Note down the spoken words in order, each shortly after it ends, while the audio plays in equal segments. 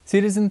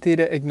Citizen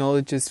theatre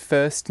acknowledges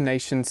First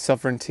Nations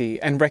sovereignty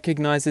and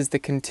recognises the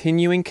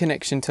continuing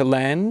connection to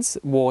lands,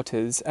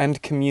 waters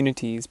and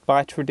communities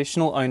by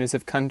traditional owners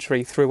of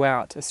country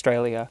throughout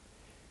Australia.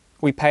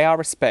 We pay our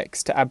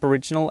respects to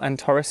Aboriginal and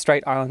Torres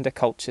Strait Islander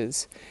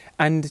cultures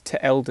and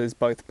to elders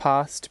both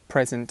past,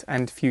 present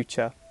and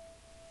future.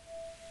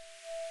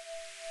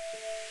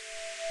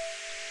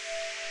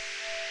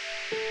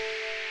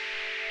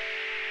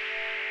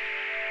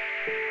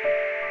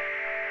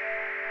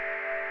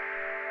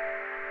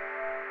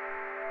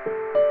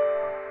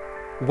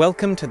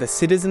 Welcome to the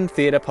Citizen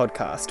Theatre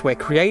Podcast, where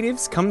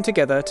creatives come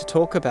together to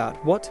talk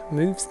about what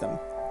moves them.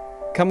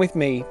 Come with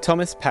me,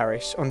 Thomas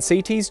Parrish, on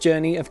CT's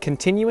journey of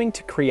continuing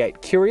to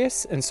create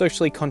curious and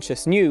socially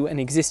conscious new and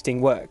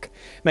existing work,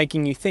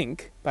 making you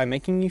think by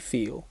making you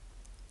feel.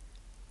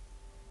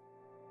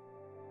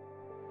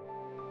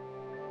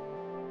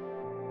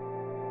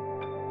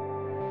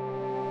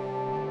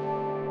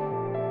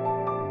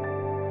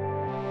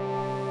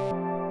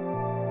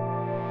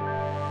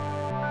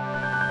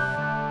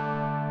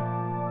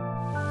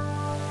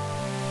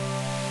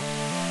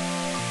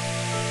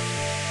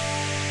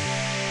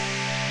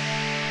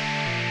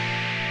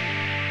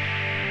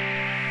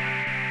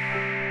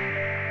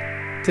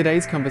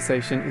 Today's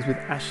conversation is with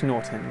Aislinn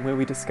Naughton, where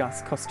we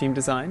discuss costume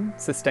design,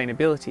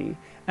 sustainability,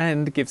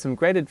 and give some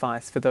great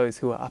advice for those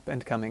who are up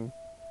and coming.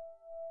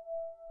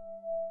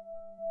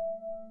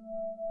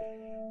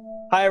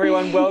 Hi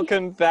everyone,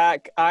 welcome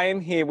back. I am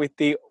here with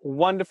the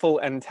wonderful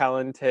and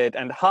talented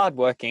and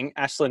hardworking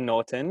Aislinn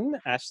Naughton.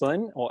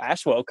 Aislinn, or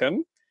Ash,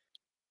 welcome.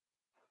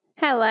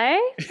 Hello,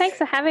 thanks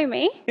for having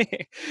me.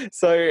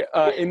 So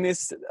in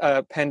this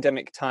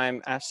pandemic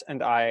time, Ash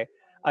and I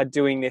are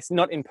doing this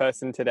not in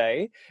person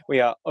today.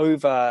 We are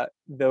over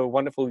the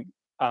wonderful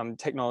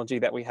technology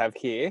that we have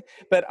here,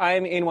 but I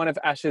am in one of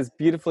Ash's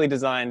beautifully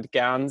designed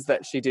gowns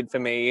that she did for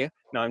me.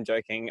 No, I'm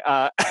joking.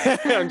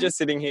 I'm just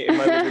sitting here in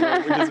my living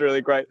room, which is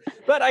really great.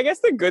 But I guess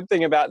the good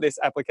thing about this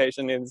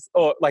application is,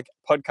 or like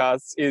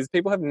podcasts, is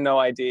people have no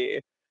idea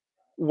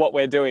what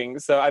we're doing.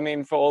 So, I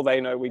mean, for all they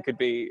know, we could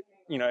be,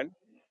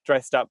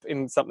 dressed up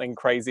in something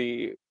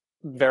crazy,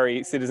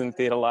 very citizen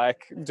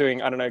theatre-like,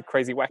 doing, I don't know,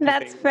 crazy wacky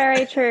That's things.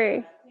 very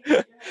true.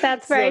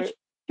 That's very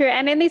true.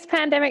 And in these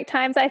pandemic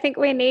times, I think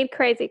we need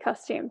crazy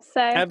costumes.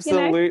 So,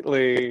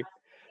 absolutely.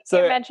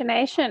 So,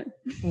 imagination.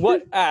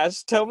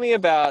 Ash, tell me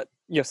about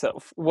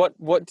yourself.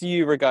 What do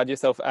you regard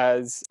yourself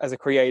as a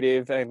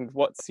creative, and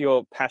what's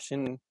your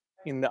passion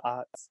in the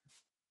arts?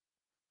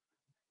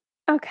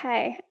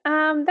 Okay,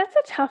 that's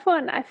a tough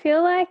one. I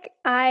feel like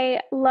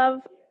I love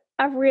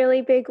a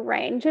really big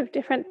range of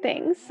different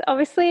things.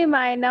 Obviously,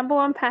 my number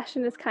one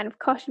passion is kind of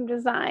costume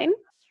design.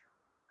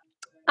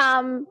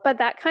 But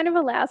that kind of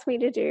allows me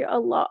to do a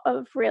lot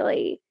of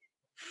really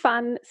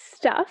fun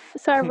stuff.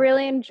 So I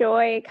really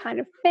enjoy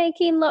kind of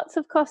making lots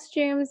of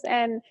costumes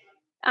and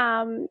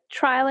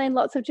trialing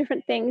lots of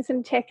different things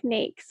and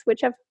techniques,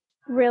 which I've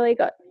really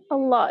got a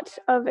lot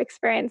of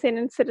experience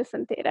in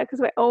citizen theatre, because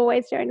we're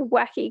always doing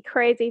wacky,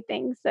 crazy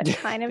things that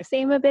kind of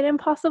seem a bit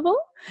impossible.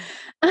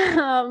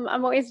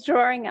 I'm always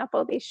drawing up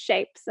all these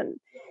shapes and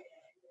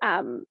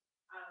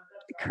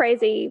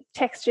crazy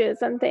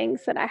textures and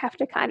things that I have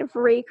to kind of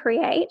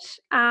recreate.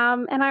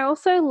 And I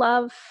also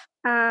love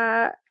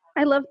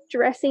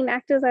dressing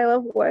actors. I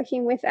love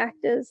working with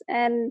actors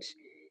and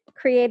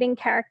creating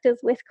characters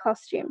with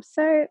costumes.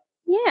 So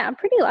yeah, I'm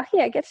pretty lucky.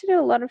 I get to do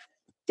a lot of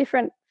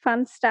different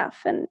fun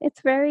stuff, and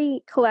it's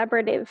very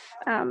collaborative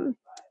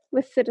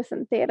with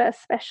citizen theatre,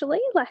 especially.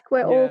 Like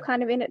we're all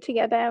kind of in it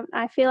together.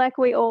 I feel like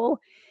we all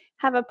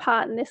have a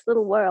part in this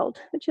little world,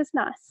 which is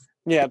nice.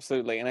 Yeah,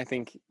 absolutely. And I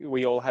think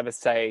we all have a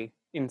say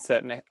in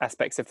certain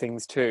aspects of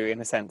things too, in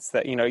a sense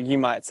that, you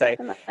might say,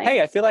 Definitely.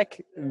 hey, I feel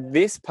like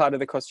this part of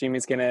the costume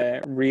is going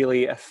to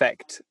really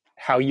affect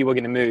how you are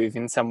going to move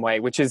in some way,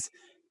 which is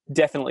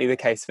definitely the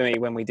case for me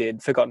when we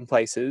did Forgotten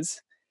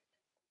Places.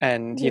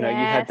 And, you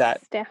had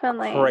that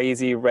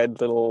crazy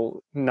red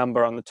little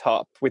number on the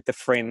top with the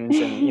fringe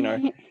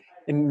and,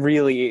 and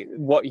really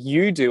what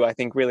you do, I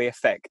think, really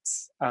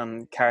affects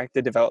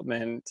character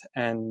development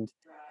and,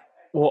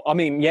 well, I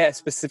mean, yeah,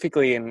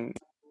 specifically in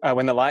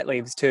When the Light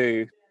Leaves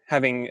too,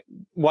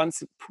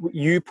 once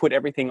you put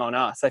everything on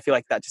us, I feel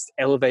like that just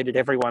elevated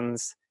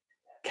everyone's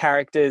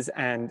characters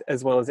and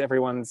as well as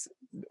everyone's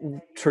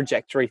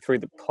trajectory through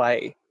the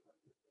play.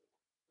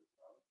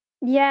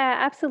 Yeah,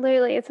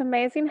 absolutely. It's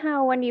amazing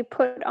how when you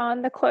put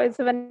on the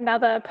clothes of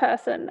another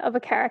person, of a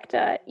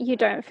character, you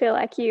don't feel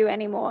like you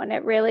anymore. And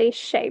it really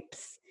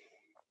shapes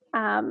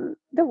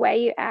the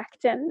way you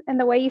act and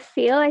the way you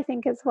feel, I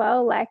think, as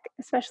well. Like,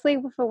 especially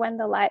for When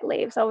the Light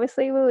Leaves.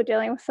 Obviously, we were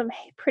dealing with some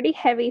pretty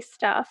heavy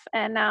stuff.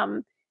 And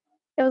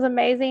it was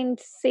amazing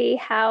to see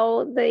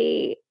how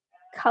the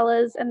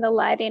colors and the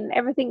lighting,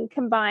 everything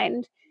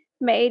combined,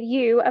 made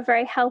you, a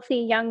very healthy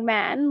young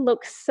man,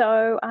 look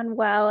so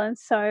unwell and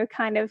so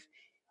kind of,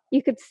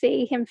 you could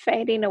see him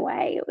fading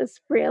away. It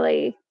was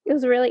really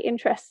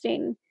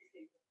interesting.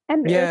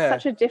 And it was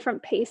such a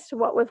different piece to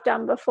what we've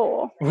done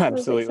before. Absolutely.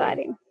 It was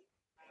exciting.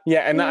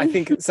 Yeah, and I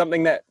think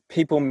something that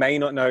people may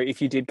not know,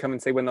 if you did come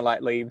and see When the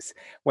Light Leaves,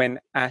 when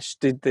Ash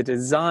did the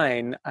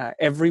design,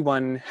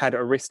 everyone had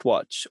a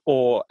wristwatch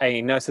or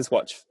a nurse's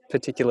watch,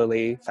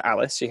 particularly for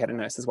Alice. She had a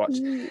nurse's watch,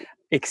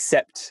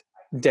 except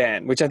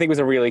Dan, which I think was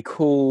a really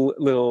cool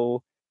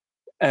little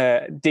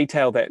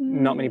detail that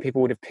not many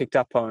people would have picked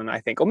up on, I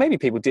think. Or maybe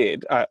people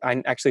did.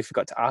 I actually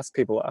forgot to ask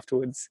people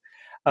afterwards.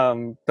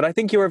 But I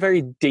think you're a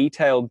very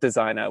detailed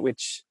designer,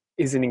 which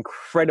is an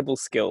incredible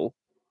skill.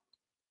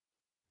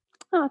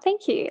 Oh,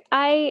 thank you.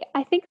 I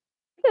think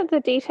that the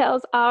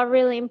details are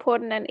really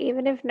important, and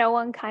even if no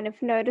one kind of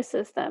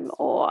notices them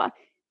or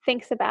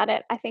thinks about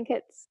it, I think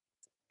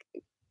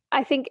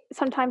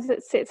sometimes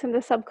it sits in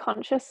the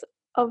subconscious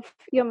of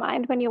your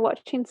mind when you're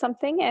watching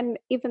something, and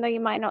even though you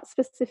might not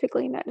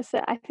specifically notice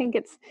it, I think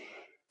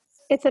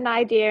it's an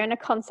idea and a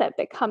concept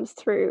that comes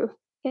through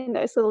in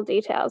those little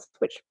details,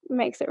 which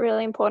makes it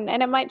really important.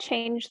 And it might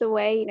change the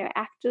way, you know,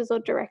 actors or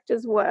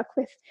directors work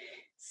with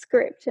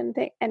script and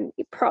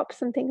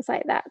props and things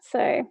like that.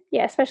 So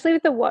yeah, especially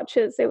with the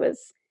watches, it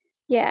was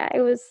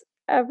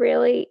a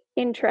really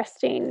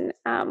interesting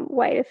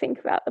way to think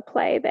about the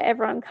play, that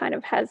everyone kind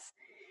of has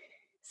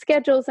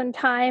schedules and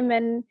time,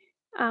 and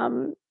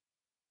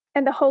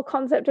the whole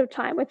concept of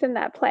time within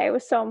that play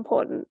was so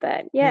important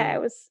that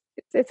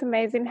it's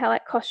amazing how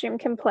like costume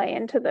can play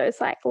into those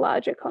like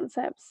larger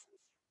concepts.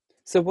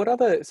 So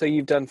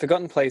you've done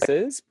Forgotten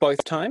Places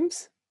both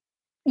times?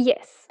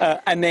 Yes.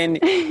 And then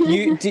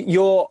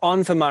you're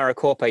on for Mara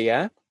Corpa,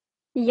 yeah?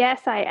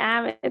 Yes, I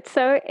am.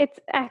 It's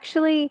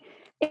actually,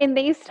 in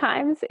these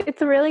times,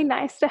 it's really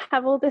nice to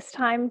have all this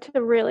time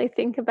to really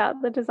think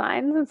about the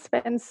designs and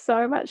spend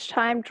so much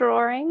time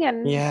drawing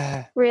and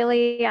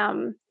really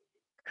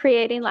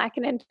creating like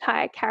an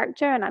entire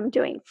character. And I'm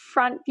doing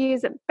front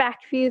views and back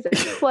views and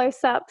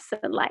close-ups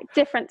and like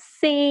different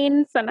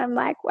scenes. And I'm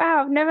like,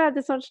 wow, I've never had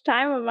this much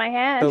time on my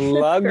hands. The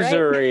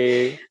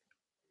luxury.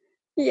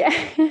 Yeah,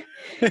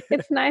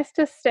 it's nice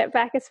to step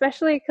back,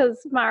 especially because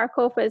Mara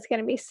Corpa is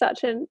going to be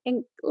such a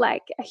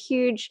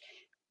huge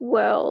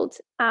world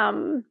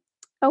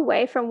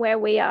away from where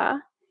we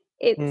are.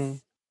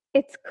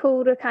 It's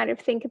cool to kind of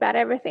think about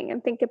everything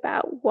and think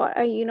about what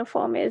a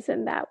uniform is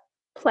in that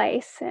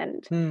place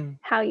and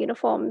how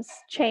uniforms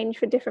change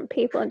for different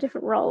people and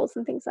different roles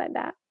and things like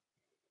that.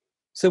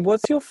 So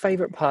what's your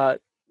favorite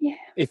part,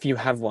 if you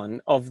have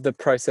one, of the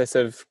process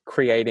of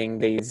creating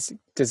these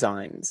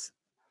designs?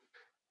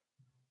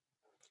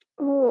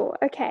 Oh,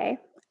 okay.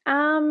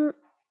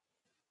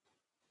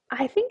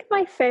 I think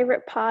my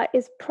favorite part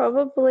is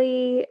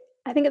probably,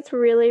 I think it's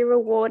really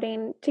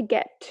rewarding to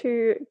get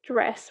to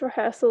dress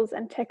rehearsals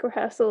and tech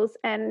rehearsals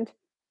and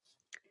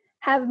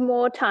have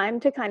more time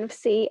to kind of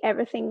see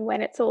everything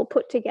when it's all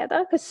put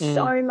together, because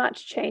so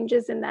much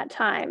changes in that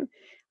time.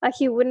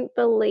 Like you wouldn't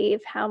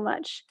believe how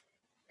much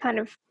kind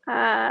of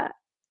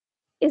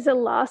is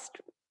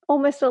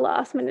almost a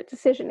last minute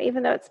decision,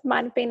 even though it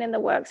might have been in the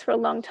works for a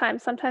long time.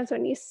 Sometimes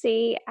when you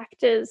see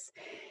actors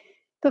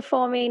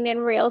performing in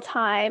real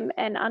time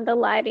and under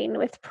lighting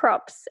with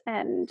props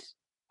and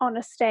on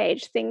a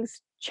stage,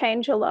 things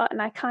change a lot.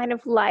 And I kind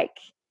of like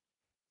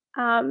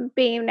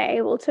being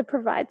able to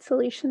provide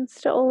solutions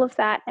to all of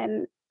that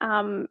and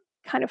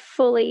kind of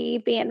fully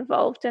be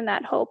involved in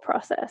that whole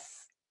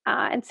process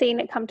and seeing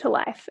it come to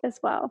life as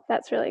well.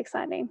 That's really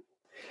exciting.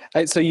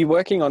 So you're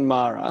working on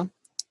Mara.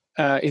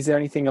 Is there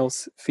anything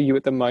else for you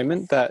at the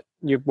moment that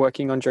you're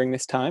working on during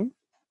this time?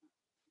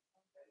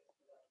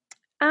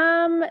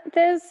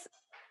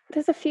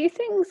 There's a few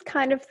things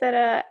kind of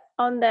that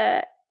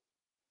are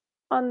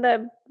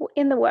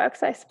in the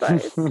works, I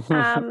suppose.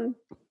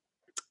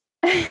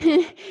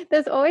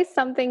 There's always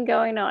something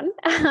going on.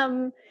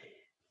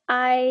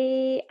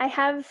 I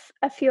have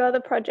a few other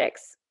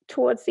projects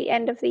towards the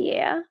end of the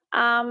year,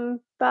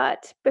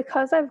 but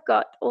because I've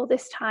got all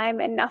this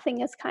time and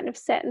nothing is kind of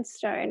set in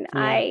stone,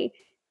 I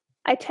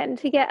tend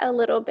to get a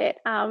little bit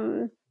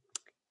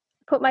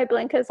put my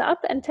blinkers up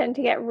and tend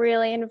to get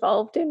really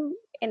involved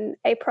in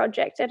a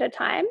project at a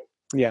time.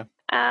 Yeah.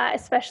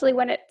 Especially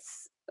when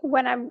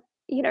I'm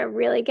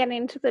really getting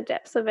into the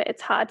depths of it.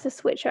 It's hard to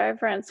switch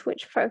over and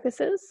switch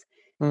focuses.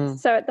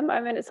 So at the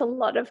moment, it's a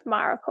lot of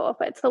Mara Corp.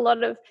 It's a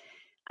lot of,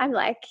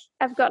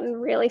 I've gotten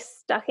really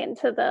stuck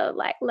into the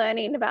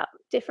learning about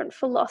different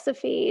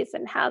philosophies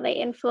and how they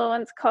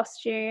influence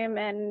costume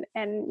and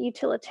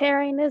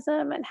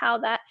utilitarianism and how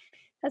that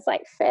has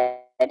fed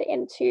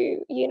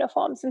into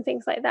uniforms and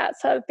things like that.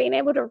 So I've been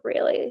able to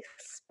really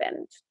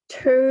spend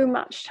too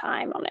much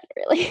time on it,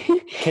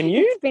 really. Can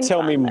you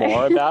tell me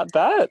more about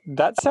that?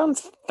 That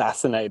sounds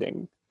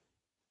fascinating.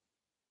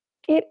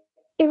 It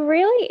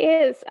really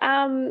is.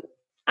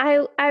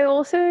 I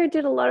also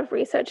did a lot of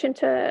research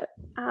into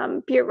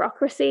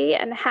bureaucracy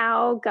and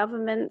how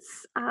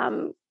governments.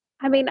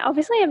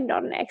 Obviously, I'm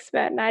not an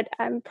expert, and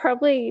I'm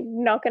probably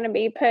not going to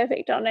be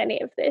perfect on any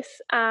of this.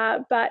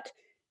 But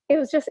it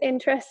was just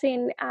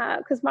interesting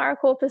because Mara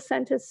Corpus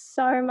centers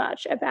so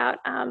much about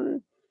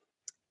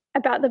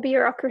about the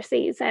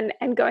bureaucracies and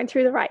going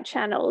through the right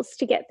channels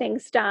to get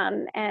things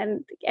done,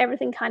 and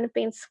everything kind of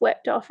being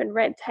swept off in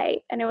red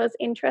tape. And it was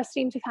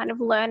interesting to kind of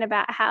learn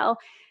about how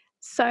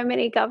so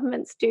many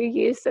governments do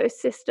use those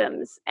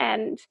systems.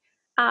 And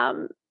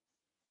a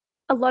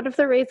lot of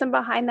the reason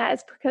behind that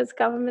is because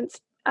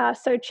governments are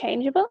so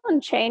changeable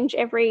and change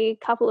every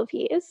couple of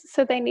years.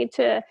 So they need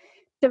to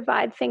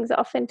divide things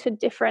off into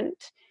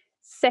different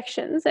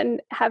sections and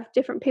have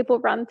different people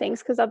run things,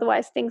 because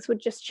otherwise things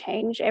would just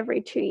change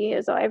every 2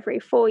 years or every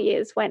 4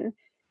 years when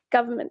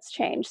governments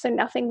change. So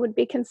nothing would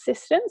be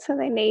consistent. So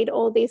they need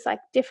all these like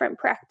different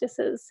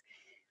practices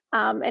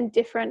and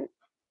different,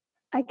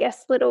 I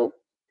guess, little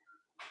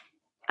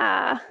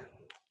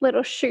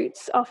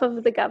shoots off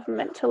of the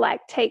government to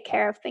like take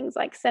care of things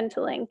like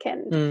Centrelink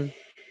and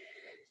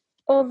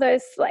all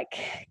those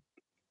like,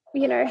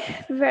 you know,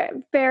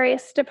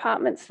 various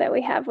departments that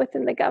we have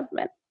within the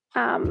government.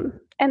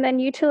 And then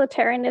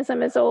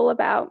utilitarianism is all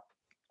about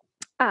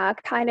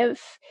kind of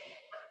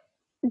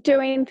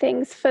doing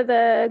things for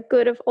the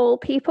good of all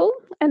people.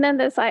 And then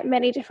there's like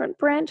many different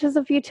branches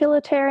of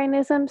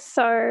utilitarianism.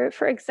 So,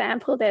 for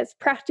example, there's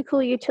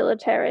practical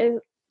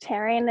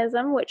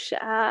utilitarianism, which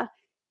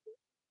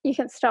you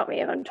can stop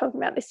me if I'm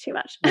talking about this too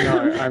much.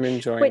 No, I'm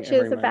enjoying which every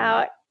is moment.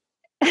 about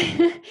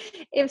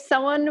if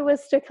someone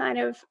was to kind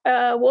of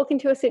walk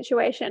into a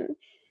situation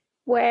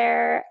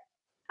where,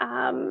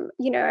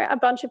 you know, a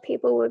bunch of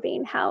people were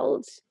being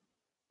held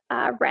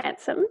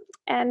ransom,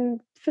 and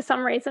for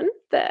some reason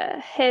the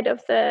head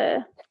of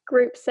the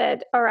group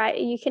said, all right,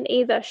 you can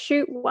either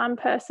shoot one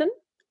person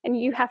and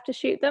you have to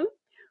shoot them,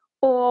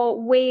 or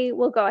we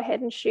will go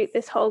ahead and shoot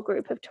this whole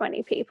group of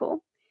 20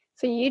 people.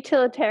 So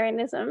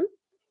utilitarianism,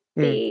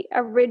 the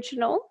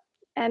original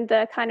and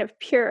the kind of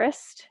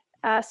purist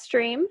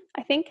stream,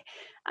 I think,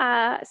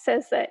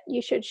 says that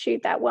you should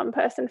shoot that one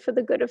person for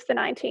the good of the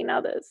 19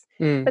 others.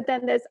 But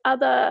then there's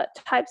other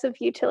types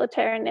of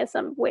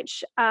utilitarianism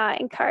which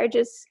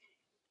encourages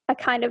a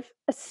kind of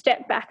a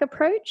step back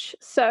approach.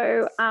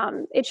 So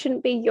it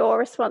shouldn't be your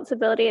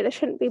responsibility. There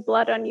shouldn't be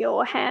blood on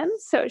your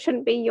hands. So it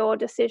shouldn't be your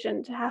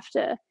decision to have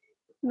to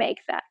make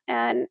that.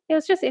 And it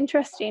was just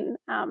interesting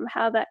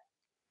how that,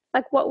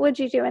 like, what would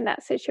you do in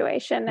that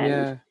situation?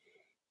 And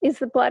is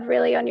the blood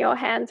really on your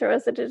hands, or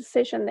is it a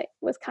decision that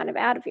was kind of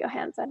out of your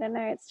hands? I don't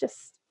know. It's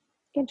just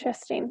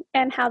interesting,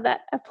 and how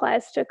that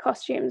applies to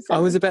costumes. I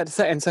was about to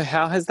say, and so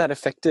how has that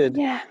affected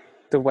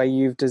the way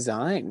you've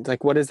designed?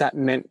 Like, what has that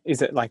meant?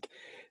 Is it like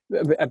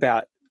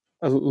about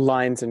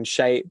lines and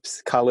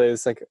shapes,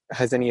 colors? Like,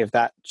 has any of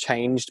that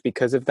changed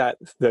because of that,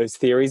 those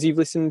theories you've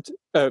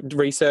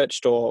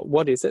researched, or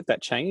what is it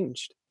that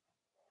changed?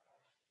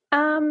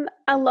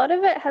 A lot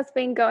of it has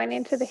been going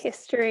into the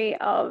history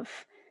of,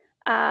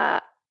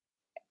 I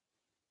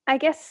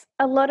guess,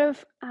 a lot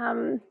of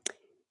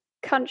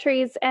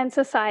countries and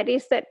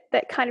societies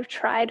that kind of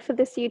tried for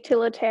this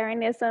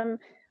utilitarianism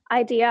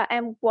idea,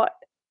 and what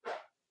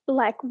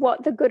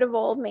the good of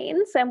all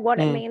means, and what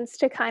it means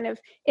to kind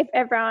of, if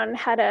everyone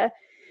had a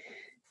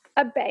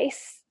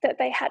base that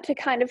they had to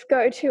kind of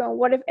go to, and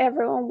what if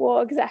everyone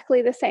wore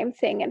exactly the same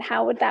thing, and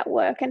how would that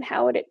work, and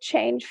how would it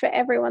change for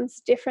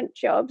everyone's different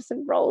jobs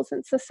and roles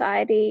in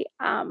society?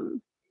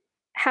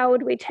 How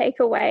would we take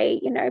away,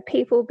 you know,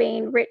 people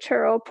being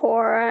richer or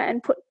poorer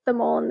and put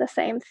them all in the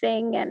same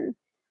thing? And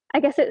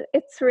I guess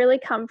it's really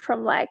come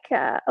from like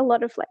a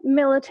lot of like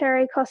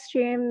military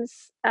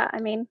costumes,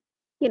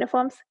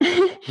 uniforms,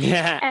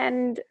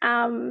 and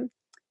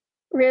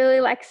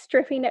really like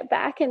stripping it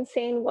back and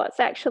seeing what's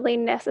actually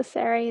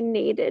necessary and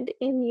needed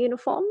in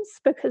uniforms,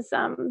 because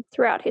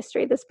throughout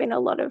history there's been a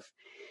lot of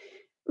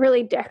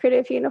really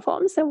decorative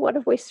uniforms, and what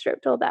if we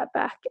stripped all that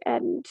back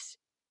and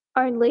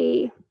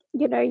only,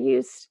 you know,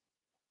 used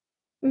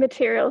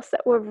materials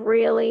that were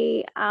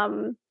really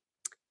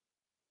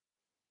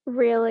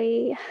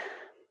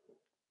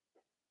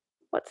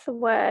what's the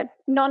word,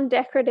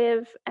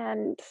 non-decorative,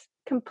 and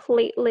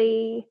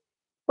completely,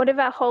 what if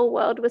our whole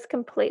world was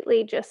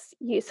completely just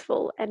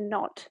useful and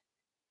not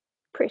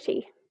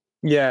pretty?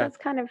 So it's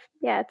kind of,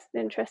 it's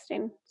an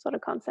interesting sort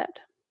of concept.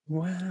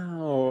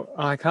 Wow,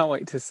 I can't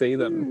wait to see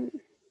them.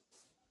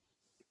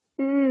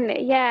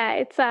 Yeah,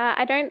 it's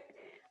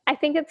I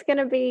think it's going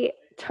to be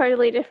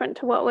totally different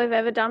to what we've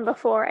ever done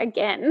before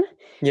again,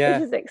 which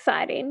is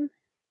exciting.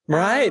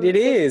 Right, it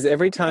is.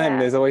 Every time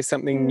there's always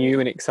something new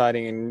and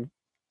exciting and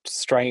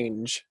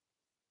strange.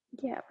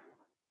 Yeah,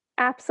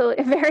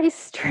 absolutely. Very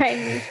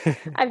strange.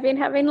 I've been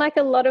having like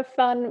a lot of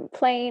fun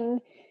playing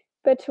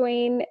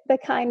between the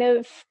kind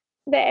of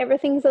that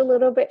everything's a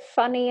little bit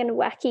funny and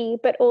wacky,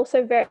 but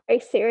also very,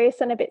 very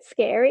serious and a bit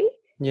scary.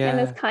 And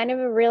there's kind of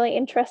a really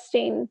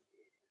interesting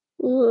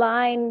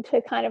line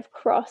to kind of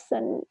cross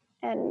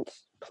and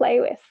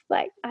play with.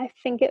 Like, I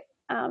think it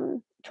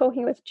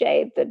talking with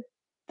Jade,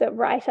 the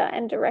writer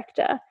and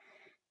director,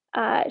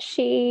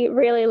 she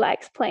really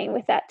likes playing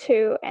with that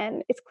too,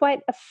 and it's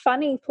quite a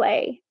funny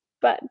play,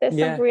 but there's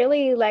some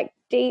really like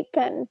deep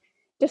and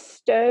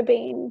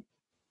disturbing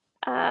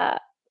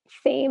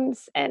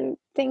themes and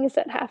things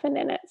that happen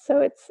in it.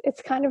 So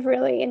it's kind of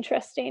really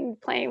interesting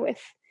playing with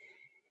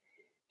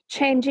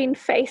changing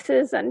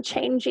faces and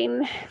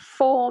changing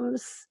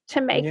forms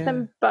to make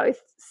them both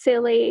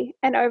silly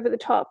and over the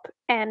top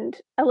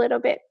and a little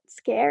bit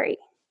scary.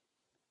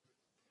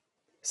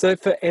 So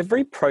for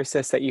every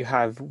process that you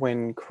have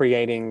when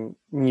creating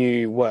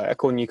new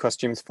work or new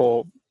costumes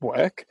for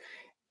work,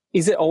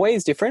 is it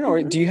always different,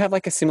 or do you have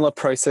like a similar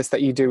process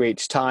that you do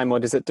each time, or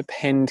does it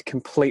depend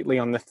completely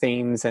on the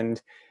themes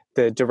and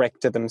the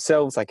director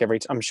themselves? Like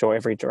I'm sure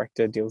every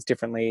director deals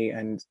differently,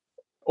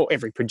 or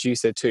every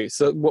producer too.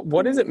 So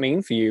what does it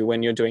mean for you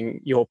when you're doing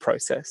your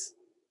process?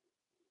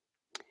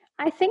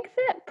 I think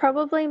that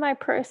probably my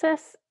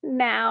process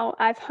now,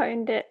 I've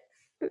honed it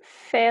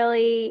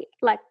fairly,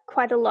 like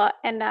quite a lot,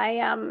 and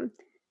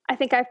I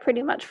think I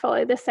pretty much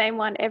follow the same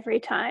one every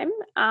time.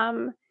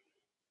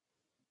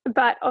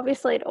 But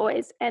obviously it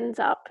always ends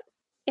up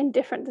in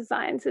different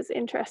designs is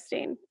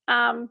interesting.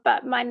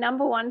 But my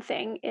number one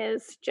thing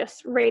is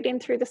just reading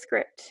through the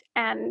script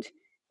and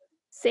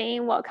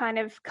seeing what kind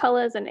of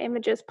colors and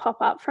images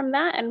pop up from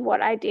that and what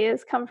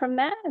ideas come from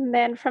that. And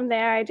then from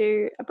there, I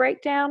do a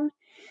breakdown,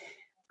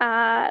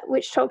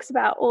 which talks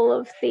about all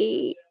of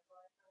the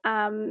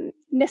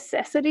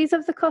necessities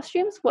of the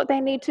costumes, what they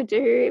need to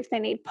do, if they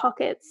need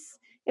pockets,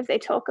 if they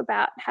talk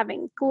about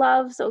having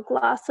gloves or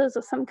glasses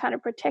or some kind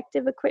of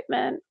protective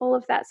equipment, all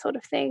of that sort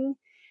of thing.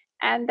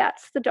 And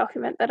that's the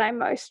document that I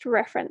most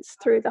reference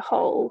through the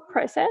whole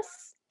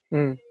process.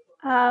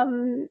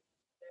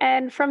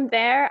 And from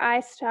there, I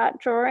start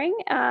drawing.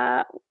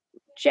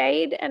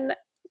 Jade, and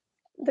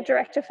the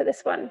director for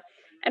this one,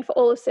 and for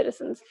all of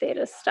Citizens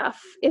Theatre's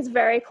stuff, is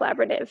very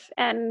collaborative.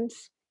 And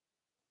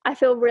I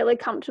feel really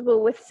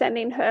comfortable with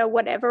sending her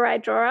whatever I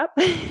draw up.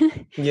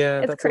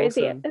 Yeah, as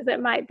crazy awesome. as it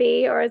might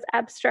be, or as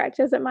abstract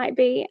as it might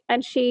be.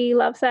 And she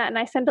loves that. And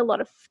I send a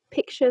lot of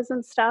pictures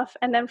and stuff.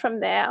 And then from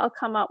there, I'll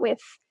come up with,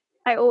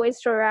 I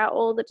always draw out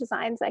all the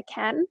designs I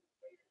can.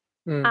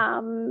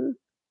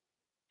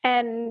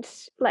 And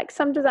like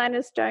some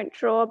designers don't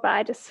draw, but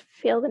I just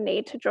feel the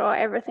need to draw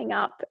everything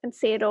up and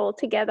see it all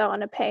together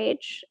on a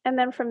page. And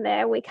then from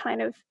there, we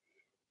kind of,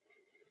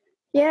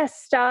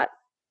 start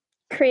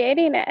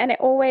creating it. And it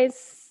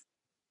always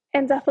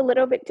ends up a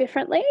little bit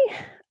differently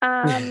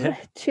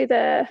to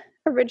the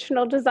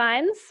original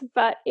designs,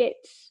 but it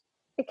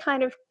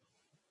kind of,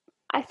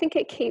 I think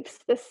it keeps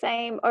the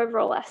same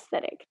overall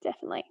aesthetic,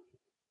 definitely.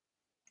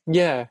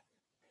 Yeah.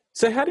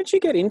 So how did you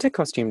get into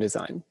costume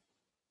design?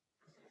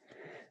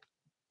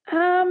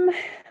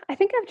 I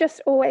think I've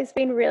just always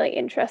been really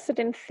interested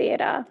in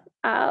theatre,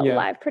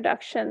 live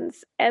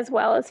productions, as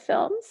well as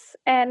films.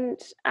 And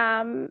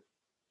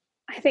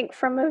I think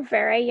from a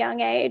very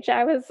young age,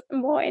 I was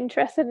more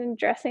interested in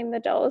dressing the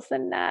dolls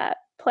than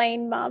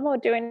playing mum or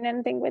doing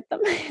anything with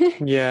them.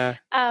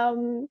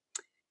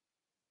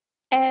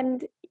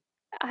 And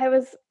I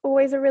was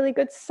always a really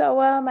good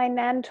sewer. My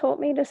nan taught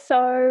me to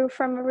sew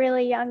from a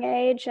really young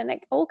age, and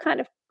it all kind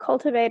of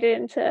cultivated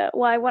into,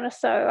 well, I want to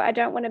sew. I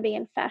don't want to be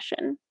in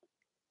fashion.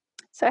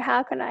 So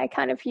how can I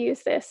kind of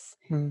use this?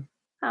 And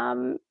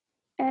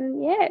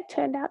it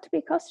turned out to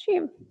be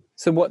costume.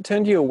 So what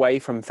turned you away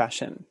from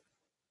fashion?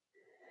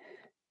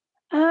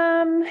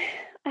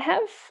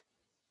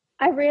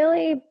 I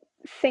really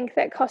think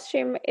that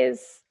costume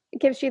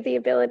gives you the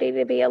ability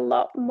to be a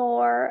lot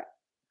more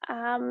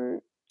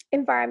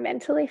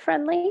environmentally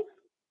friendly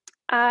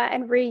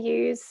and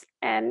reuse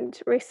and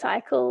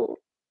recycle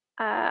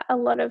a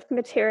lot of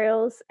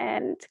materials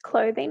and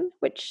clothing,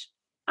 which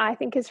I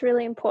think is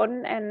really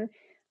important. And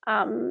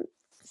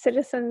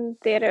Citizen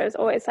Theatre has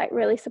always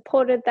really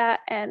supported that,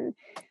 and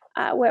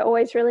we're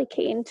always really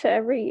keen to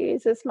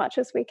reuse as much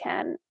as we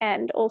can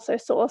and also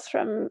source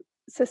from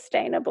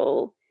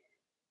sustainable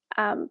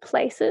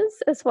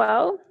places as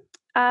well.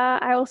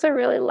 I also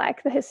really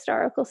like the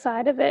historical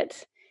side of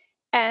it,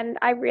 and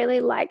I really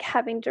like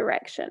having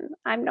direction.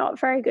 I'm not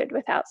very good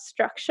without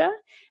structure,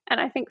 and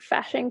I think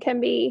fashion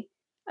can be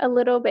a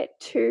little bit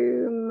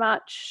too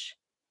much,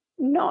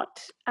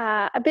 not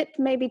a bit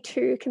maybe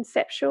too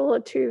conceptual or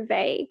too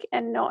vague,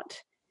 and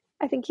not,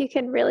 I think you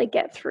can really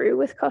get through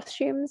with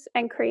costumes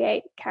and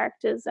create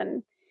characters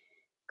and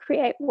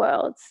create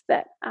worlds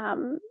that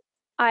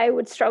I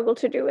would struggle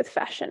to do with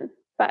fashion.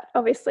 But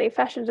obviously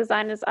fashion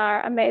designers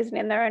are amazing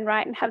in their own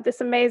right and have this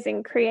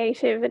amazing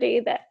creativity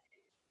that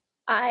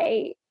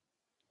I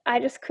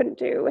just couldn't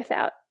do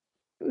without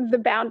the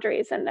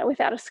boundaries and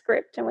without a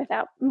script and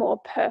without more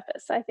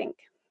purpose, I think.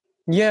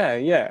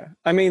 Yeah.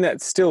 I mean,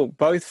 that's still,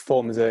 both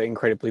forms are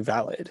incredibly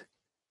valid.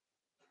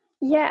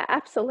 Yeah,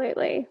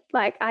 absolutely.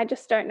 I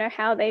just don't know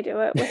how they do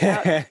it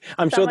without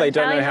I'm sure they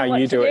don't know how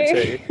you do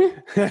it too.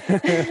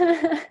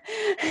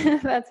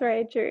 That's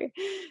very true.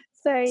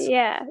 So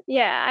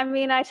yeah. I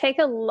mean, I take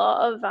a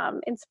lot of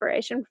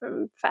inspiration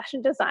from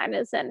fashion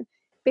designers, and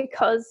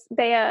because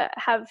they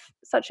have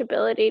such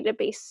ability to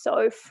be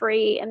so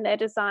free in their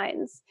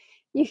designs,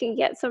 you can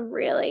get some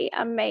really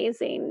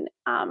amazing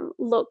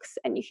looks,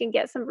 and you can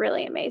get some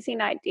really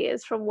amazing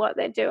ideas from what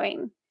they're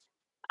doing.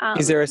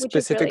 Is there a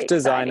specific really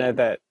designer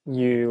that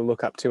you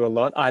look up to a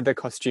lot, either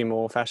costume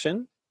or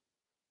fashion?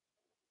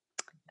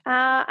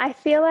 I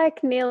feel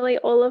like nearly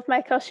all of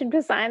my costume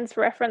designs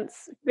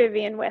reference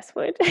Vivienne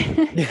Westwood.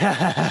 She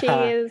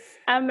Yeah. is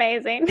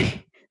amazing.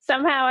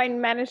 Somehow I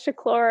managed to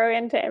claw her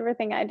into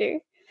everything I do,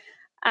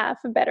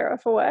 for better or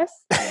for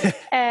worse.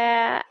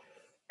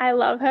 I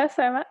love her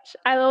so much.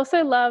 I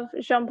also love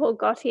Jean-Paul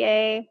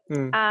Gaultier.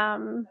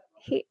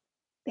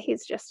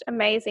 He's just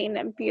amazing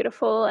and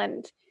beautiful,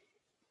 and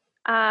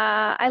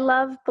I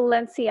love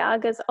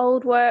Balenciaga's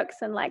old works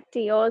and like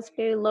Dior's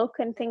new look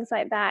and things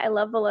like that. I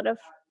love a lot of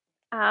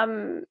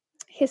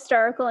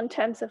historical in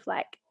terms of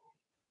like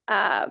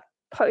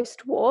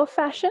post-war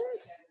fashion.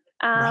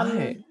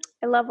 Right.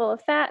 I love all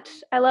of that.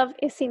 I love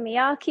Issey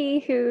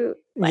Miyake, who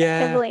like Yeah.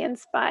 heavily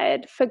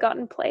inspired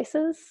Forgotten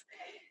Places.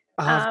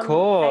 Of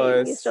They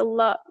used course. a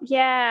lot.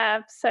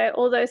 Yeah. So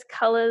all those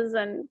colors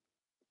and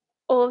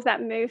all of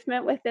that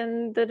movement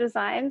within the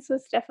designs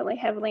was definitely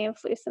heavily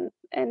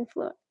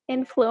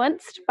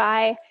influenced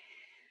by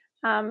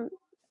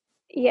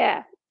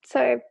yeah.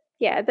 So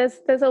yeah,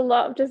 there's a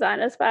lot of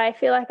designers, but I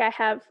feel like I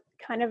have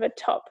kind of a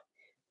top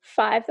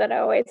 5 that I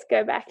always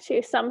go back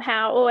to,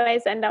 somehow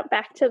always end up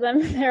back to them.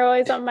 They're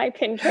always on my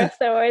Pinterest,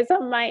 they're always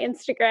on my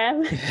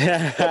Instagram.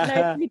 It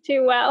knows me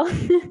too well.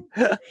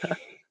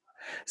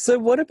 So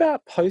what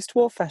about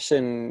post-war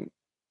fashion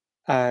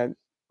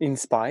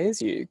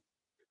inspires you?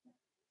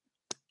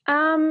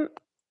 um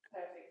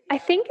I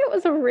think it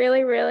was a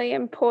really, really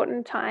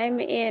important time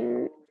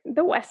in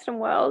the Western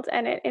world,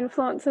 and it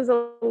influences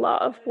a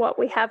lot of what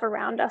we have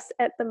around us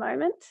at the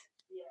moment.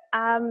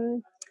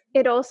 Um,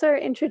 it also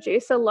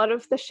introduced a lot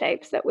of the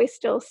shapes that we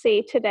still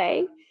see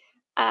today,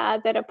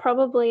 that are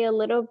probably a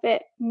little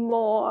bit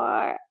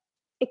more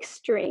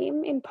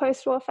extreme in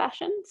post-war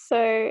fashion.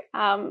 So,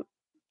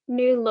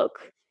 New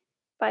Look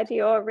by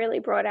Dior really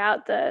brought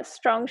out the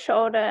strong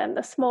shoulder and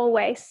the small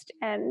waist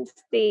and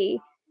the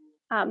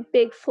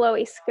big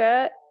flowy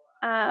skirt.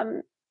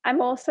 Um, I'm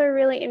also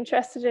really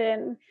interested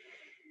in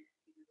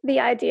the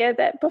idea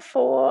that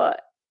before,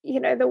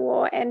 the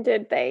war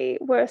ended, they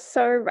were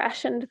so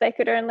rationed they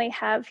could only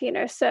have,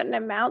 certain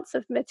amounts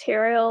of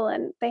material,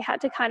 and they had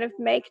to kind of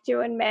make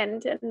do and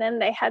mend. And then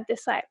they had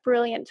this like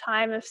brilliant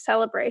time of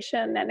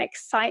celebration and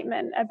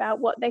excitement about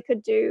what they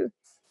could do.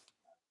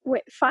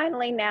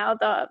 Finally, now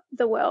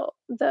the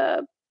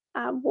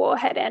war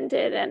had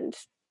ended, and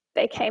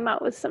they came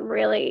up with some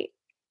really.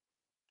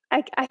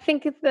 I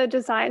think the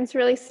designs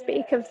really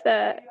speak of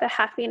the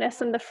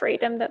happiness and the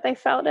freedom that they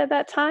felt at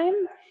that time.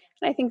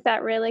 And I think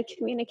that really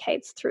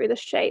communicates through the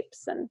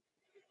shapes. And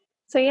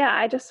so, yeah,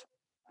 I just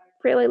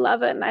really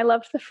love it. And I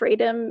loved the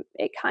freedom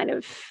it kind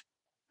of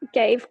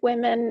gave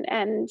women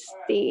and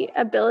the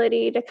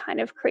ability to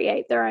kind of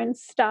create their own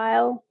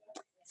style.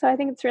 So I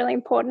think it's really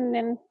important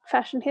in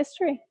fashion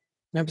history.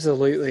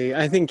 Absolutely.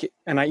 I think,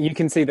 you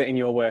can see that in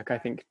your work, I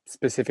think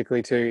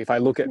specifically too, if I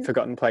look at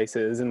Forgotten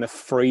Places and the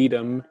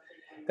freedom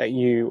that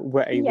you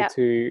were able Yeah.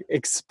 to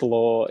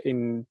explore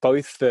in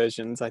both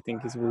versions, I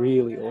think is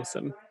really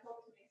awesome.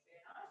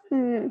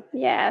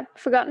 Yeah.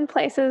 Forgotten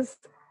Places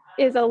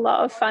is a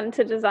lot of fun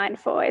to design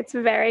for. It's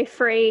very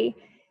free.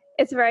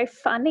 It's very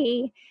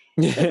funny.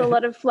 There's a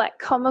lot of like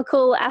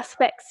comical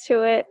aspects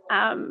to it.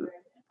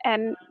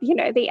 And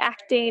the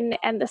acting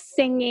and the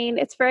singing,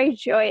 it's very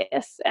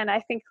joyous. And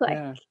I think like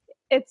Yeah.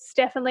 it's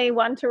definitely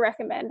one to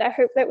recommend. I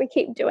hope that we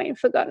keep doing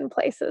Forgotten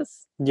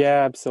Places.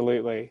 Yeah,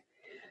 absolutely.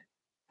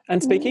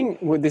 And Mm. speaking,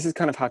 well, this is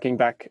kind of harking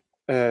back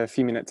a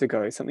few minutes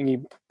ago, something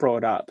you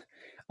brought up,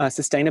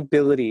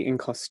 sustainability in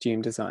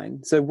costume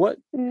design. So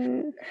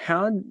Mm.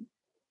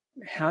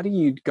 how do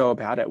you go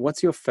about it?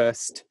 What's your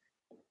first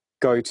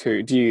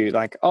go-to? Do you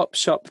like op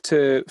shop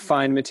to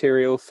find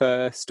material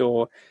first,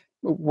 or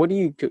what do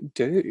you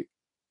do?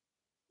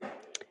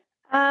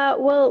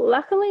 Well,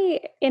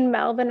 luckily in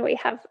Melbourne, we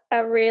have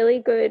a really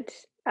good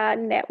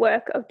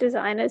network of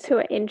designers who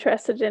are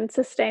interested in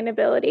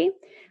sustainability.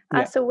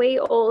 Yeah. So we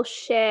all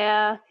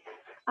share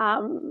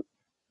um,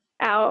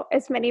 our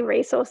as many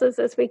resources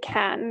as we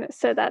can.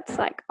 So that's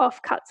like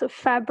offcuts of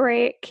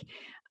fabric,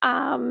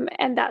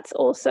 and that's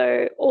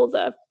also all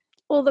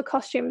the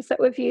costumes that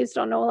we've used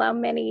on all our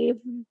many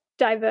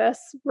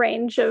diverse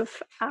range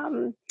of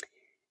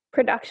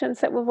productions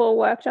that we've all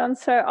worked on.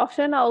 So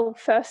often I'll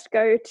first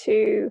go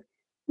to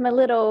my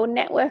little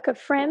network of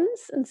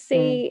friends and Mm.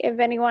 see if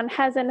anyone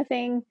has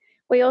anything.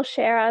 We all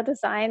share our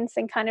designs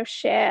and kind of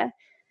share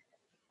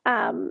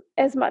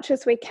as much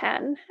as we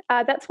can.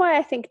 That's why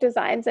I think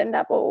designs end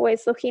up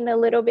always looking a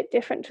little bit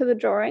different to the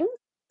drawings,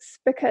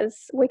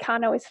 because we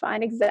can't always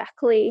find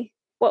exactly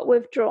what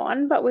we've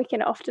drawn, but we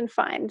can often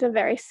find a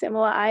very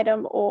similar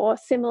item or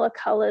similar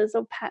colors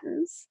or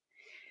patterns.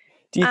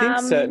 Do you think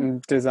Um,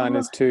 certain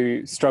designers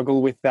too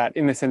struggle with that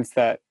in the sense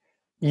that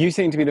you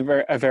seem to be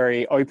a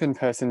very open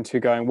person to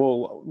going,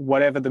 well,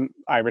 whatever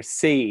I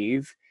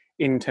receive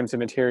in terms of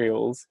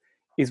materials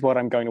is what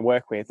I'm going to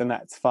work with, and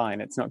that's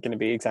fine. It's not going to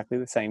be exactly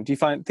the same. Do you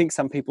think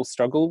some people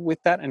struggle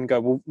with that and go,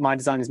 well, my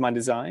design is my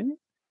design?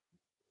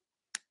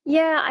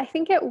 Yeah, I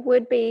think it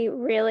would be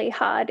really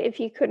hard if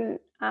you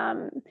couldn't,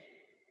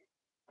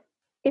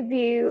 if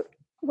you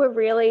were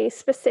really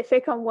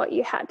specific on what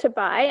you had to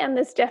buy. And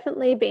there's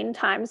definitely been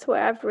times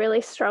where I've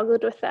really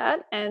struggled with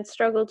that and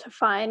struggled to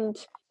find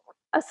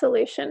a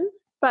solution.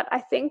 But I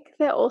think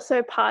they're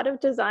also part of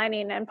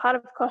designing, and part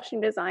of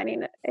costume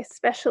designing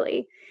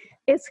especially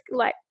is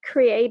like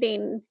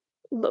creating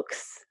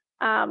looks.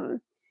 And,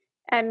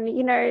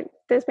 you know,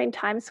 there's been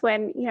times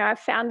when, you know, I've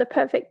found the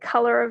perfect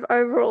color of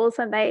overalls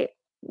and they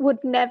would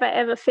never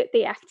ever fit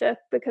the actor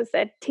because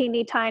they're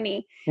teeny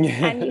tiny.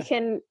 And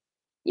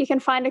you can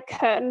find a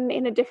curtain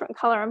in a different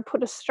color and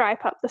put a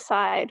stripe up the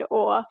side,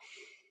 or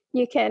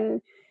you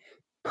can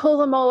pull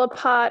them all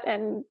apart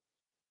and,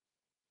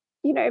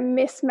 you know,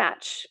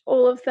 mismatch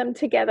all of them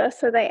together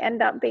so they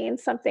end up being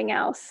something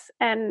else.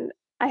 And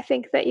I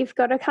think that you've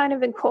got to kind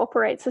of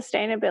incorporate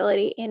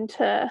sustainability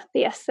into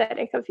the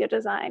aesthetic of your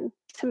design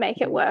to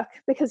make it work,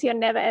 because you're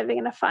never ever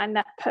going to find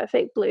that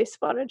perfect blue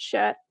spotted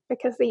shirt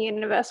because the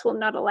universe will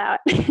not allow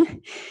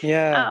it.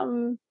 Yeah.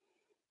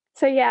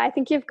 So yeah, I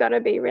think you've got to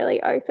be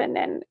really open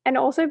and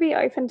also be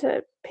open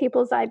to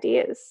people's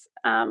ideas.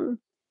 A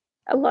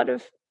lot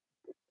of,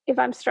 if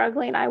I'm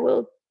struggling, I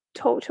will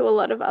talk to a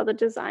lot of other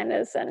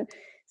designers and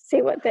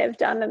see what they've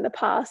done in the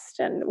past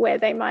and where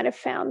they might have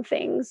found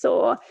things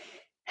or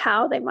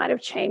how they might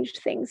have changed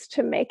things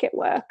to make it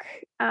work.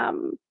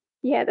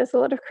 Yeah, there's a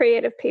lot of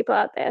creative people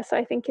out there. So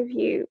I think if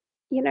you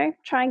know,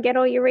 try and get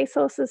all your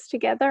resources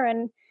together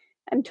and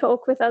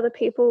talk with other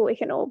people, we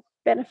can all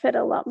benefit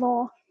a lot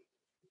more.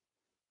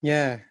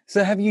 Yeah.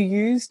 So have you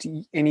used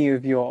any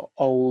of your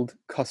old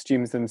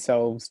costumes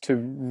themselves to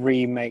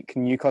remake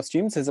new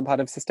costumes as a part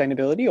of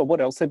sustainability, or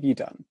what else have you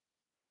done?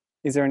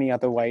 Is there any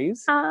other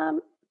ways?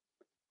 A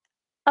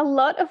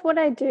lot of what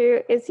I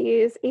do is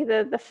use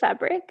either the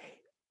fabric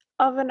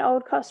of an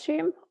old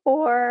costume,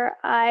 or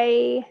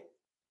I'm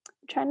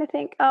trying to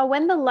think,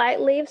 when the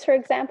light leaves, for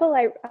example,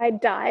 I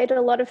dyed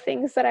a lot of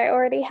things that I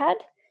already had.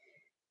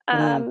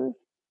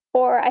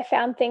 Or I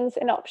found things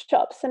in op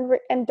shops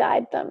and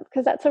dyed them,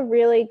 because that's a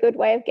really good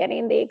way of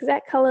getting the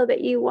exact color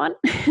that you want.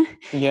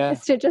 Yeah.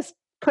 Is to just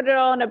put it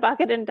all in a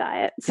bucket and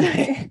dye it. So,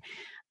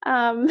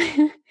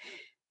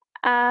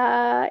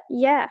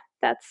 yeah,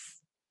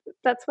 that's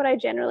what I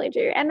generally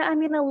do. And I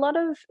mean, a lot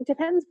of,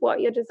 depends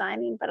what you're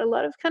designing, but a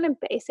lot of kind of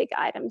basic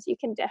items you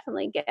can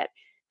definitely get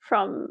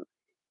from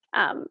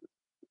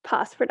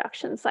past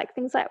productions, like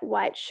things like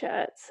white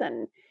shirts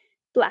and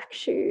black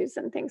shoes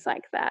and things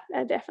like that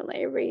are definitely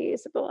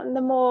reusable. And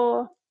the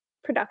more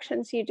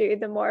productions you do,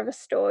 the more of a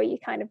store you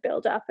kind of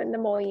build up and the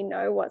more you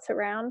know what's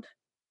around.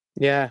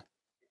 Yeah.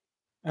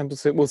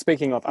 Absolutely. Well,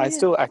 speaking of, I Yeah.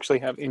 still actually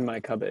have in my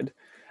cupboard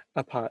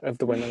a part of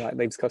the When the Light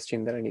Leaves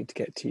costume that I need to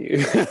get to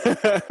you.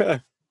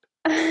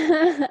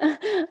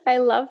 I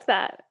love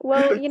that.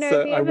 Well, you know,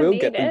 So if you I ever will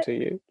get need them it. to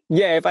you.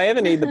 Yeah, if I ever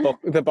need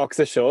the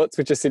boxer shorts,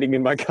 which are sitting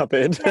in my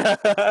cupboard.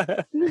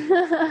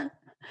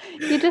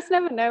 You just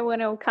never know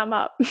when it'll come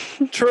up.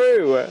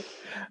 True.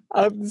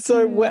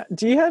 So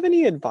do you have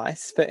any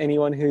advice for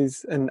anyone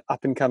who's an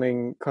up and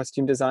coming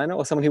costume designer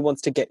or someone who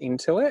wants to get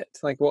into it?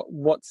 Like or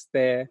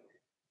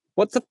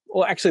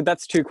actually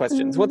that's two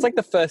questions. What's like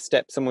the first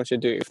step someone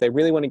should do if they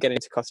really want to get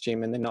into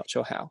costume and they're not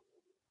sure how?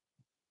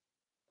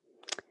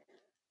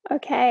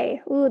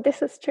 Okay. Ooh,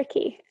 this is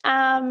tricky.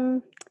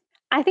 I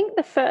think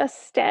the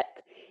first step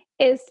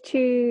is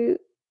to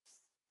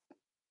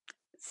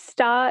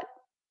start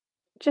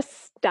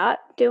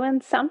doing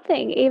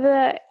something,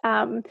 either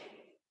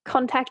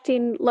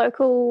contacting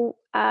local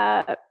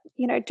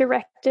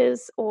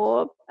directors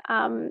or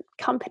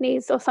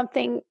companies or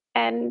something,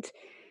 and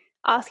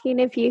asking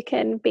if you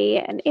can be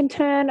an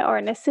intern or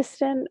an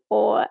assistant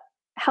or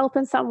help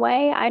in some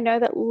way. I know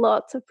that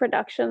lots of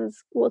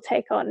productions will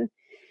take on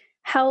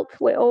help.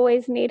 We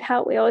always need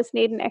help. We always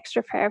need an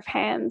extra pair of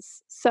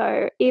hands.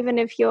 So even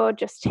if you're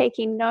just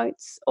taking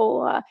notes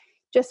or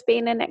just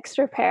being an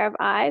extra pair of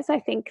eyes, I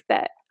think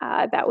that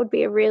that would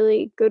be a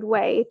really good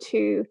way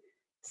to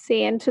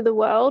see into the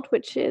world,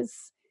 which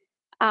is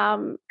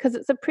because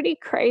it's a pretty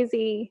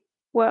crazy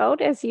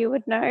world, as you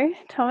would know,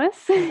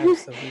 Thomas.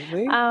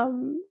 Absolutely.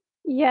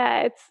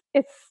 Yeah,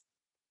 it's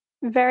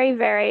very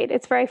varied.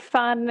 It's very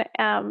fun.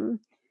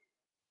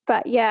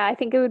 But yeah, I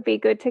think it would be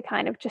good to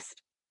kind of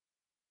just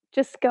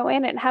go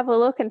in and have a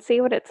look and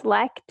see what it's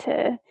like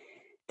to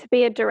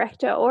be a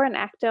director or an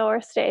actor or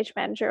a stage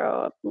manager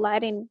or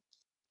lighting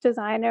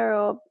designer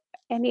or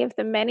any of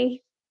the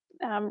many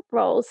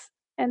roles,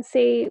 and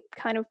see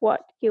kind of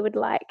what you would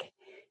like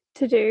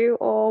to do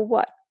or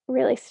what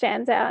really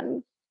stands out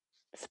and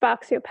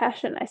sparks your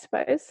passion, I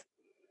suppose.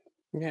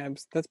 Yeah,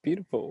 that's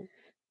beautiful.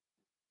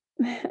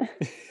 And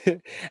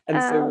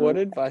so what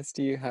advice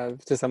do you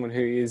have to someone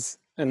who is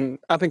an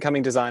up and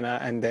coming designer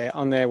and they're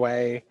on their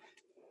way?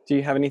 Do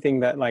you have anything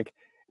that like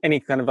any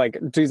kind of like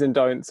do's and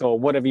don'ts or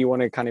whatever you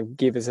want to kind of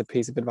give as a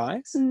piece of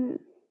advice?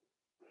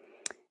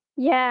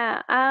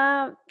 Yeah,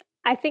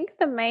 I think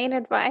the main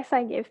advice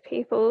I give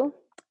people,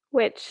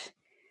 which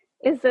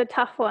is a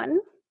tough one,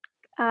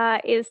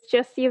 is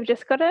just you've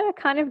just got to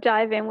kind of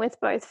dive in with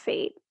both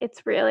feet.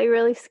 It's really,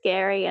 really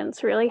scary and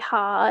it's really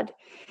hard.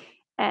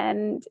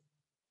 And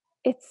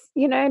it's,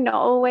 not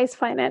always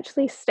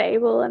financially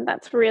stable, and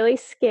that's really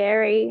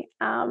scary.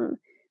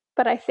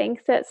 But I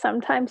think that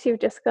sometimes you've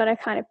just got to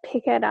kind of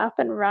pick it up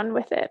and run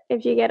with it.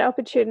 If you get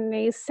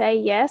opportunities, say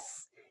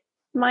yes.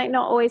 Might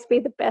not always be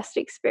the best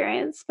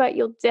experience, but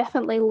you'll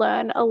definitely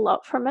learn a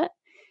lot from it.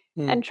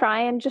 And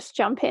try and just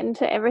jump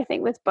into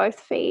everything with both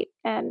feet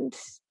and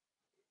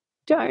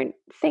don't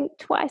think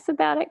twice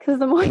about it, because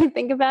the more you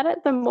think about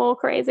it, the more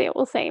crazy it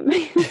will seem.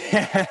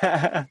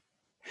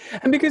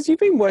 And because you've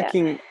been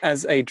working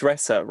as a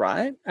dresser,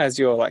 right? As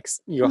your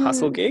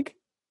hustle gig?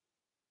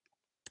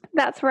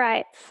 That's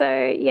right. So,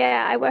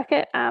 I work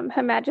at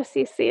Her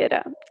Majesty's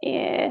Theatre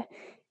in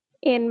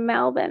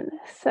Melbourne.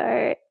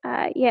 So,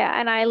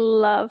 and I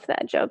love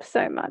that job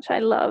so much. I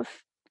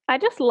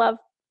just love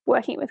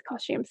working with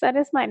costumes. That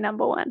is my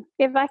number one.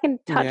 If I can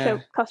touch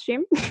a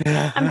costume,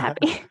 I'm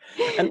happy.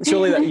 And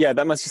surely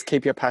that must just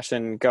keep your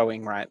passion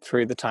going, right?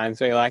 Through the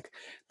times where you're like,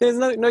 there's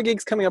no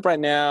gigs coming up right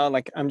now.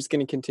 Like, I'm just going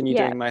to continue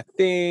doing my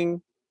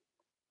thing.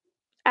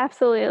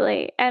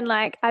 Absolutely. And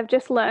I've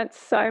just learned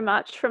so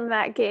much from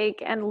that gig,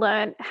 and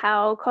learned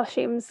how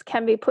costumes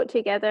can be put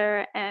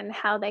together and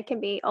how they can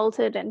be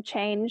altered and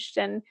changed.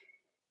 And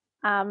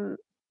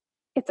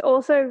it's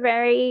also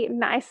very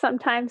nice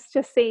sometimes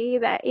to see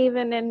that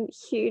even in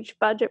huge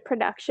budget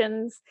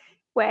productions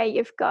where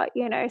you've got,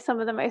 some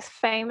of the most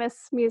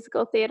famous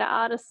musical theatre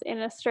artists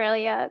in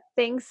Australia,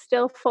 things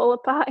still fall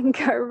apart and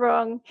go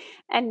wrong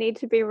and need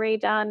to be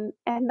redone.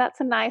 And that's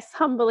a nice,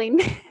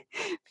 humbling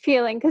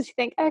feeling, because you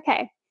think,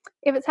 okay,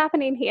 if it's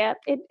happening here,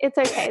 it's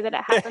okay that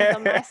it happens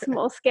on my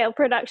small scale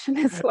production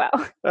as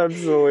well.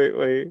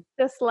 Absolutely.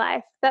 Just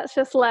life. That's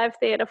just live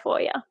theatre for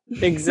you.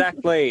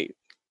 Exactly.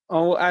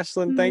 Oh,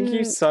 Aislinn, thank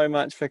you so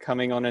much for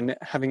coming on and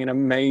having an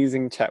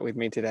amazing chat with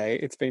me today.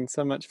 It's been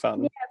so much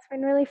fun. Yeah, it's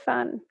been really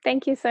fun.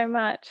 Thank you so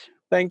much.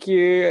 Thank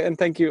you. And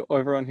thank you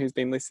everyone who's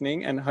been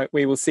listening, and hope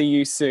we will see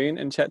you soon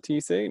and chat to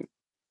you soon.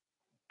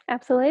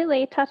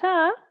 Absolutely.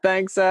 Ta-ta.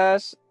 Thanks,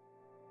 Ash.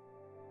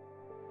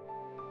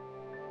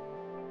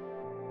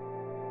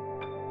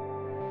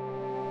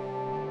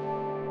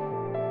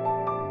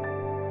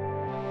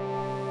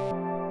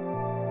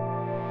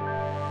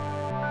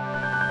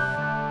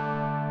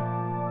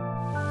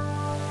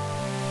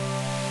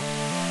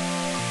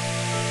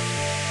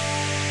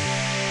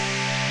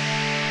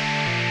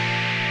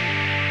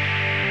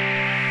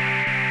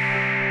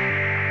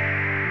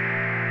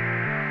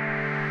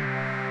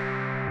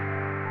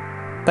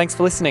 Thanks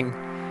for listening.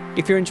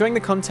 If you're enjoying the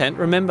content,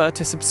 remember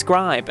to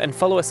subscribe and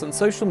follow us on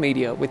social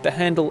media with the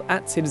handle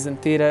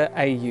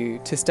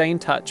 @CitizenTheatreAU to stay in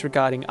touch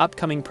regarding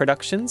upcoming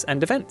productions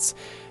and events.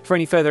 For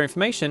any further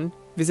information,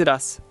 visit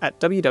us at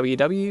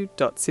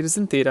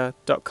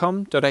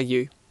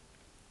www.citizentheatre.com.au.